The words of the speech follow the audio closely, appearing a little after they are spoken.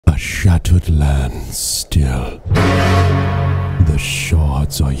shattered lands still. The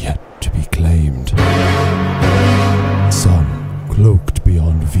shards are yet to be claimed. Some cloaked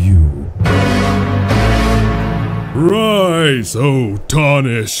beyond view. Rise, O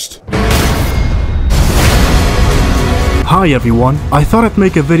tarnished! Hi everyone, I thought I'd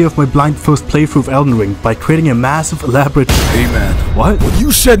make a video of my blind first playthrough of Elden Ring by creating a massive elaborate— Hey man. What? What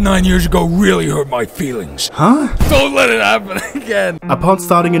you said 9 years ago really hurt my feelings. Huh? Don't let it happen again. Upon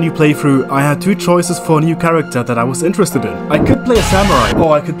starting a new playthrough, I had two choices for a new character that I was interested in. I could play a samurai,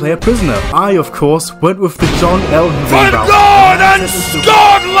 or I could play a prisoner. I, of course, went with the John Elden Ring For route. God and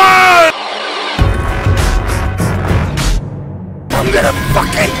Scotland! I'm gonna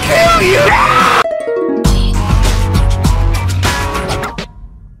fucking kill you!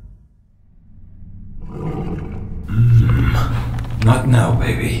 Not now,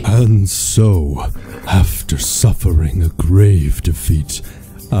 baby. And so, after suffering a grave defeat,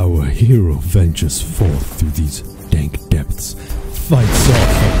 our hero ventures forth through these dank depths, fights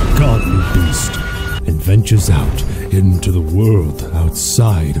off a godly beast, and ventures out into the world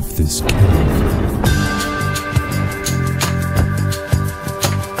outside of this cave.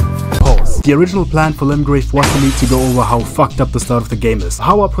 The original plan for Limgrave was for me to go over how fucked up the start of the game is.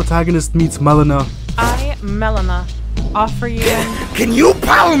 How our protagonist meets Melina. I, Melina, offer you— Can you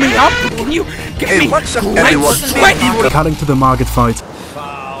power me up? Can you get me what's up, right everyone? sweaty? Cutting to the market fight.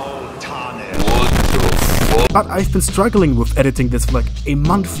 But I've been struggling with editing this for like a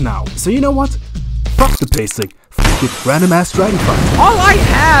month now. So you know what? Fuck the pacing. Fuck it, random ass dragon fight. All I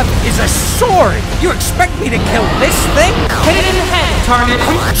have is a sword. You expect me to kill this thing? hit it in the head, target.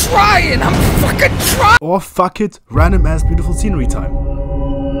 I'm trying. I'm fucking trying. Or fuck it, random ass beautiful scenery time.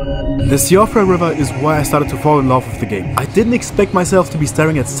 The Siofra River is where I started to fall in love with the game. I didn't expect myself to be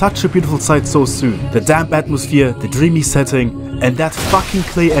staring at such a beautiful sight so soon. The damp atmosphere, the dreamy setting, and that fucking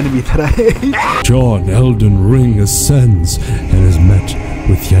clay enemy that I hate. John Elden Ring ascends and is met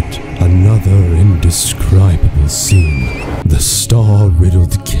with yet another indescribable scene. The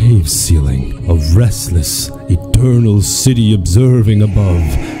star-riddled cave ceiling, a restless, eternal city observing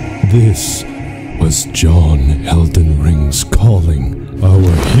above. This was John Elden Ring's calling.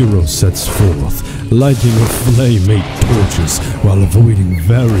 Our hero sets forth, lighting a flame-8 torches while avoiding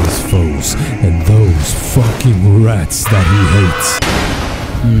various foes and those fucking rats that he hates.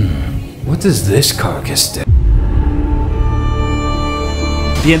 What does this carcass do?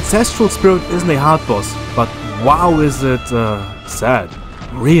 The ancestral spirit isn't a hard boss, but wow is it sad.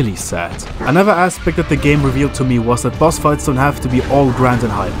 Really sad. Another aspect that the game revealed to me was that boss fights don't have to be all grand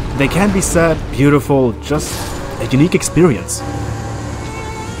and hype. They can be sad, beautiful, just a unique experience.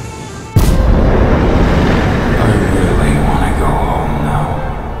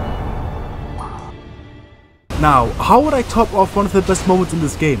 Now, how would I top off one of the best moments in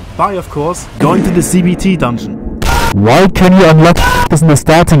this game? By, of course, going to the CBT dungeon. Why can you unlock this in the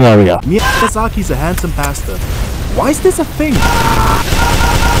starting area? Miyazaki's a handsome bastard. Why is this a thing?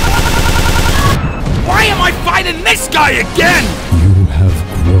 Why am I fighting this guy again? You have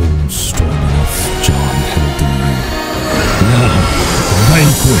grown strong enough, John Elden Ring. Now,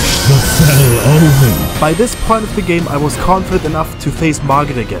 vanquish the fell omen. By this point of the game, I was confident enough to face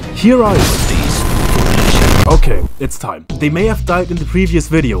Margaret again. Here I am. Okay, it's time. They may have died in the previous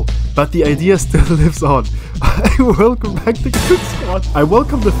video, but the idea still lives on. Welcome back to Good Squad. I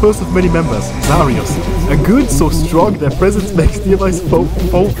welcome the first of many members, Sirius. A good so strong their presence makes nearby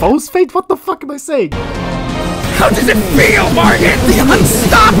foes fade? What the fuck am I saying? How does it feel, Margaret? The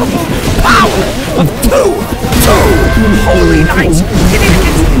unstoppable power of two holy knights hitting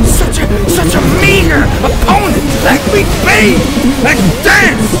against such a meager opponent. Let me be and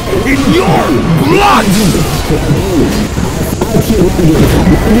dance in your blood.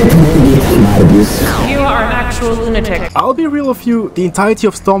 You are an actual lunatic. I'll be real with you, the entirety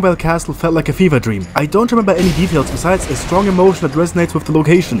of Stormvale Castle felt like a fever dream. I don't remember any details besides a strong emotion that resonates with the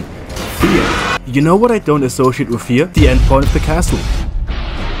location. Fear. You know what I don't associate with fear? The endpoint of the castle.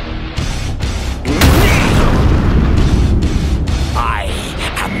 I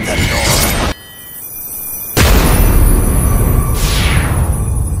am the Lord.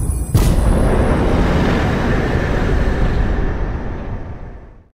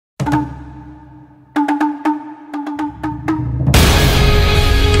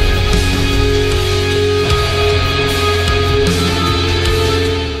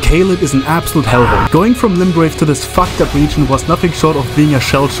 Caelid is an absolute hellhole. Going from Limgrave to this fucked up region was nothing short of being a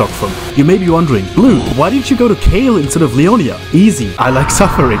shell shock for me. You may be wondering, Blue, why did you go to Caelid instead of Liurnia? Easy, I like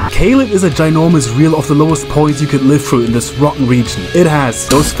suffering. Caelid is a ginormous reel of the lowest points you could live through in this rotten region. It has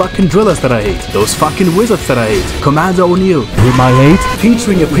those fucking drillers that I hate, those fucking wizards that I hate, Commander O'Neill, whom I hate,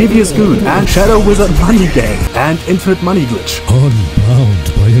 featuring a previous goon, and Shadow Wizard Money Gang, and Infinite Money Glitch.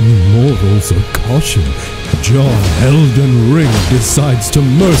 Unbound by any morals or caution, John Elden Ring decides to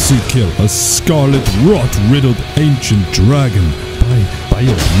mercy kill a scarlet rot-riddled ancient dragon by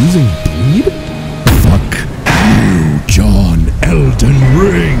abusing bleed? Fuck you, John Elden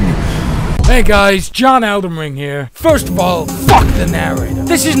Ring! Hey guys, John Elden Ring here. First of all, fuck the narrator.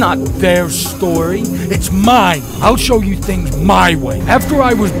 This is not their story, it's mine. I'll show you things my way. After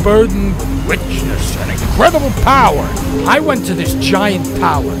I was burdened with richness and incredible power, I went to this giant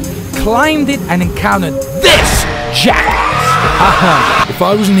tower, climbed it, and encountered this jackass. If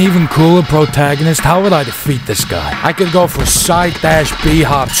I was an even cooler protagonist, how would I defeat this guy? I could go for side dash,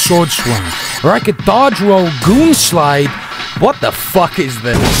 b-hop, sword swing, or I could dodge roll, goon slide. What the fuck is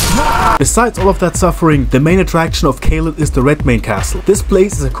this? Besides all of that suffering, the main attraction of Caelid is the Red Main Castle. This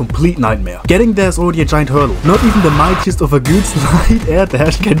place is a complete nightmare. Getting there is already a giant hurdle. Not even the mightiest of a good slide air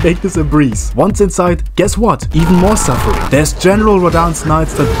dash can make this a breeze. Once inside, guess what? Even more suffering. There's General Radahn's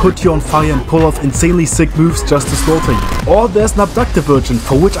knights that put you on fire and pull off insanely sick moves just to slaughter you. Or there's an abductor virgin,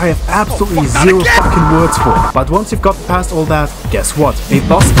 for which I have absolutely zero fucking words for. But once you've got past all that, guess what? A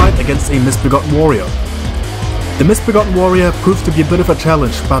boss fight against a misbegotten warrior. The Misbegotten Warrior proves to be a bit of a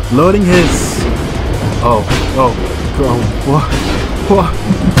challenge, but learning his... What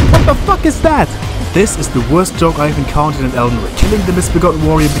the fuck is that? This is the worst joke I've encountered in Elden Ring. Killing the Misbegotten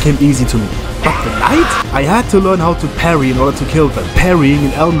Warrior became easy to me. But the knight? I had to learn how to parry in order to kill them. Parrying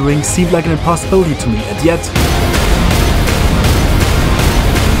in Elden Ring seemed like an impossibility to me, and yet...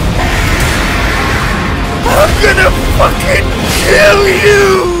 I'm gonna fucking kill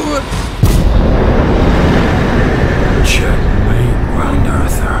you!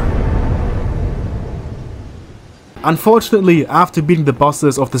 Unfortunately, after beating the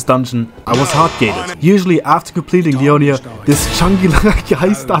bosses of this dungeon, I was hard-gated. Usually, after completing Liurnia, this chunky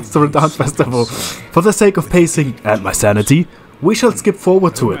guy starts the Radahn Festival. For the sake of pacing and my sanity, we shall skip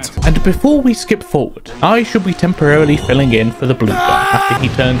forward to it. And before we skip forward, I shall be temporarily filling in for the blue guy after he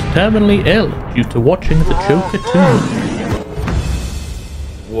turned terminally ill due to watching the Joker too much.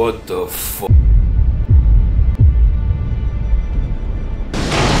 What the fuck?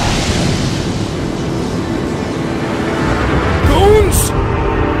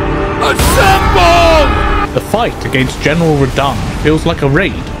 Assemble! The fight against General Radahn feels like a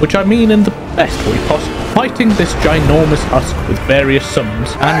raid, which I mean in the best way possible. Fighting this ginormous husk with various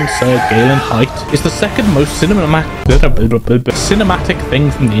summons and Sir Galen Height is the second most cinematic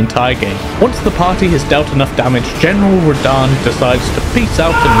thing from the entire game. Once the party has dealt enough damage, General Radahn decides to peace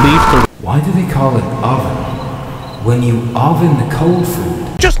out and leave the... Why do they call it oven? When you oven the cold food?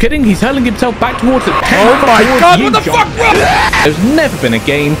 Just kidding, he's hurling himself back towards it. Oh my god, what the fuck? There's never been a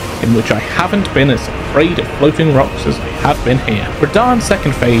game in which I haven't been as afraid of floating rocks as I have been here. Radahn's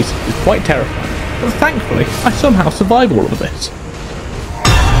second phase is quite terrifying, but thankfully, I somehow survive all of this.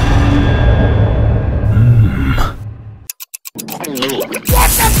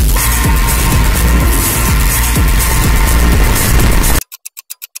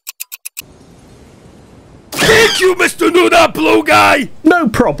 Thank you, Mr. Nuda Blue Guy! No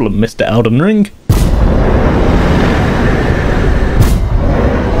problem, Mr. Elden Ring.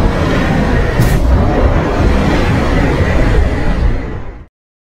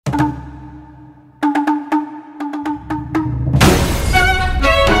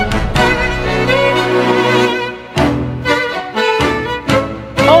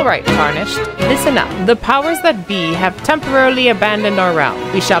 Alright, Tarnished, listen up. The powers that be have temporarily abandoned our realm.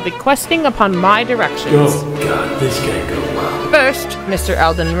 We shall be questing upon my directions. Oh god, this can't go well. First, Mr.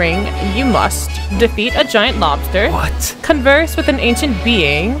 Elden Ring, you must defeat a giant lobster. What? Converse with an ancient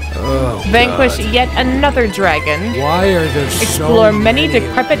being. Oh, vanquish god. yet another dragon. Why are there Explore so many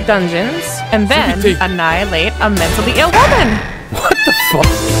decrepit dungeons. And then annihilate a mentally ill woman. What the fuck?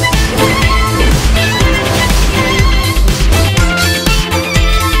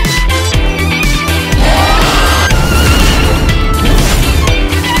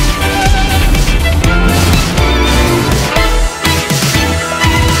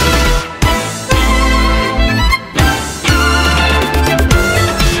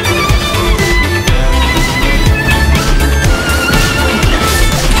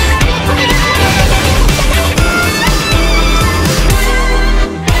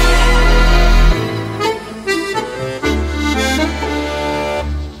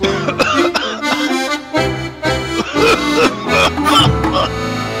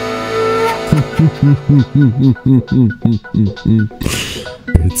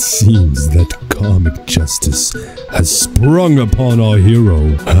 It seems that karmic justice has sprung upon our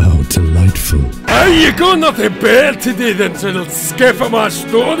hero. How delightful. You got nothing better to do than to skip my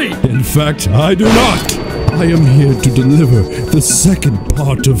story. In fact, I do not. I am here to deliver the second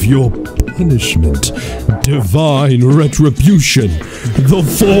part of your punishment. Divine retribution. The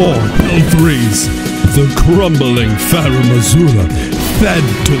 4 Belfries. The crumbling Pharaoh Mazula fed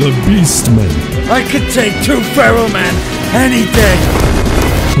to the beastmen. I could take 2 Pharaoh men any day.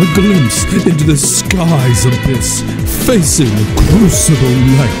 A glimpse into the sky's abyss, facing a crucible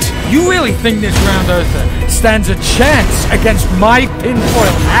light. You really think this round earther stands a chance against my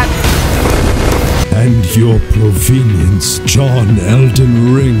tinfoil hat? And your provenience, John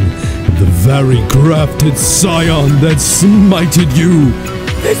Elden Ring, the very grafted scion that smited you.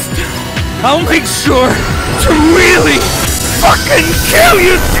 This time, I'll make sure to really fucking kill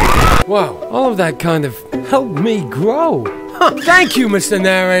you! Wow, all of that kind of helped me grow. Huh, thank you, Mr.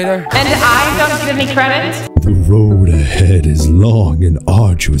 Narrator. And I don't get any credit? The road ahead is long and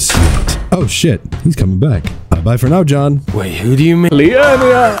arduous yet. Oh shit, he's coming back. Bye-bye for now, John. Wait, who do you mean?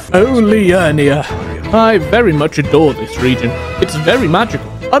 Liurnia! Oh, Liurnia. I very much adore this region. It's very magical.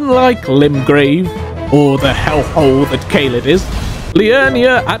 Unlike Limgrave, or the hellhole that Caelid is,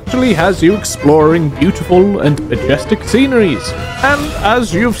 Liurnia actually has you exploring beautiful and majestic sceneries. And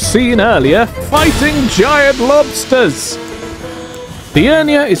as you've seen earlier, fighting giant lobsters.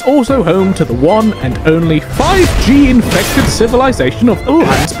 Liurnia is also home to the one and only 5G infected civilization of the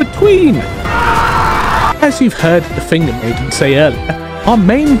lands between. As you've heard the Finger Maiden say earlier, our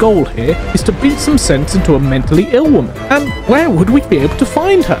main goal here is to beat some sense into a mentally ill woman. And where would we be able to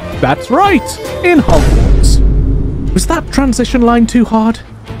find her? That's right, in Hogwarts. Was that transition line too hard?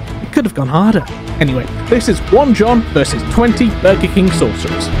 It could have gone harder. Anyway, this is 1 John versus 20 Burger King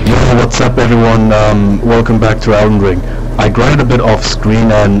sorcerers. Yo, what's up everyone? Welcome back to Elden Ring. I grinded a bit off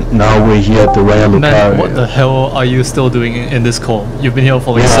screen and now we're here at the Raya Lucaria. Man, what the hell are you still doing in this call? You've been here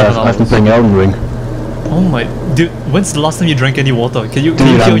for like 7 hours. I've been playing Elden Ring. Oh my... Dude, when's the last time you drank any water? Can you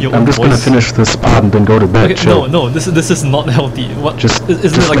Dude, hear your own voice? I'm just gonna finish this part and then go to bed. Okay, no, this is not healthy. What? Just,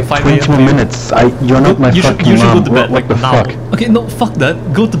 isn't it like 5 20 more minutes. You're not my fucking You should mom. go to bed, what like the now. fuck? Okay, no, fuck that.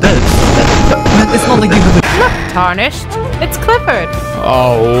 Go to bed. Man, it's not like you have Look, Tarnished. It's Clifford.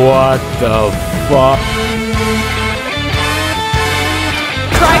 Oh, what the fuck?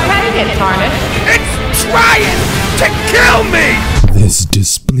 Try petting it, Tarnished. It's trying to kill me! This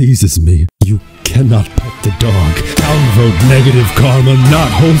displeases me. You cannot pet the dog. Downvote negative karma,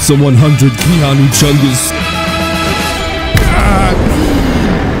 not wholesome 100 Keanu Chungus.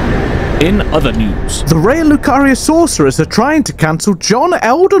 In other news, the Raya Lucaria sorcerers are trying to cancel John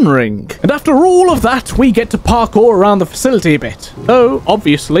Elden Ring. And after all of that, we get to parkour around the facility a bit. Though,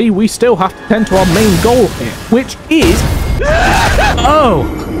 obviously, we still have to tend to our main goal here, which is... Oh,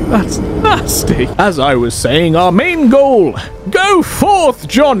 that's nasty. As I was saying, our main goal. Go forth,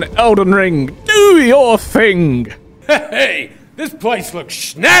 John Elden Ring. Do your thing. Hey, this place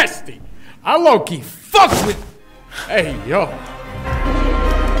looks nasty. I low-key fuck with... Hey, yo.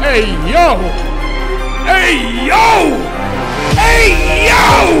 Hey, yo. Hey, yo. Hey,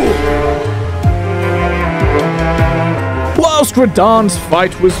 yo. Whilst Radahn's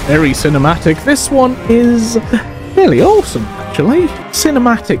fight was very cinematic, this one is fairly awesome, actually.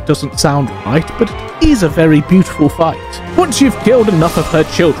 Cinematic doesn't sound right, but it is a very beautiful fight. Once you've killed enough of her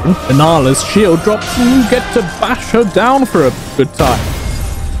children, Inala's shield drops and you get to bash her down for a good time.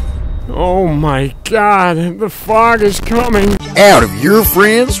 Oh my god, the fog is coming. Out of your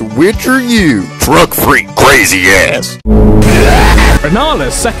friends, which are you? Truck freak crazy ass.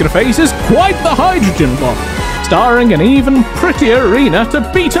 Inala's second phase is quite the hydrogen bomb, starring an even prettier arena to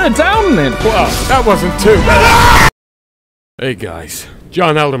beat her down in. Wow, that wasn't too... Hey guys,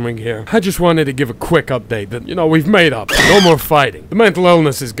 John Elden Ring here. I just wanted to give a quick update that, you know, we've made up. No more fighting. The mental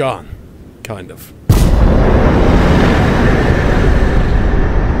illness is gone. Kind of.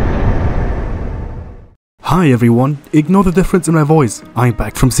 Hi everyone, ignore the difference in my voice. I'm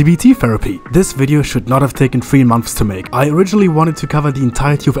back from CBT therapy. This video should not have taken 3 months to make. I originally wanted to cover the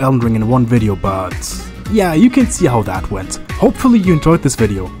entirety of Elden Ring in one video, but... yeah, you can see how that went. Hopefully you enjoyed this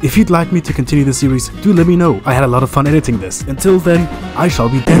video. If you'd like me to continue the series, do let me know. I had a lot of fun editing this. Until then, I shall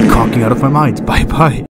be dead cocking out of my mind. Bye bye.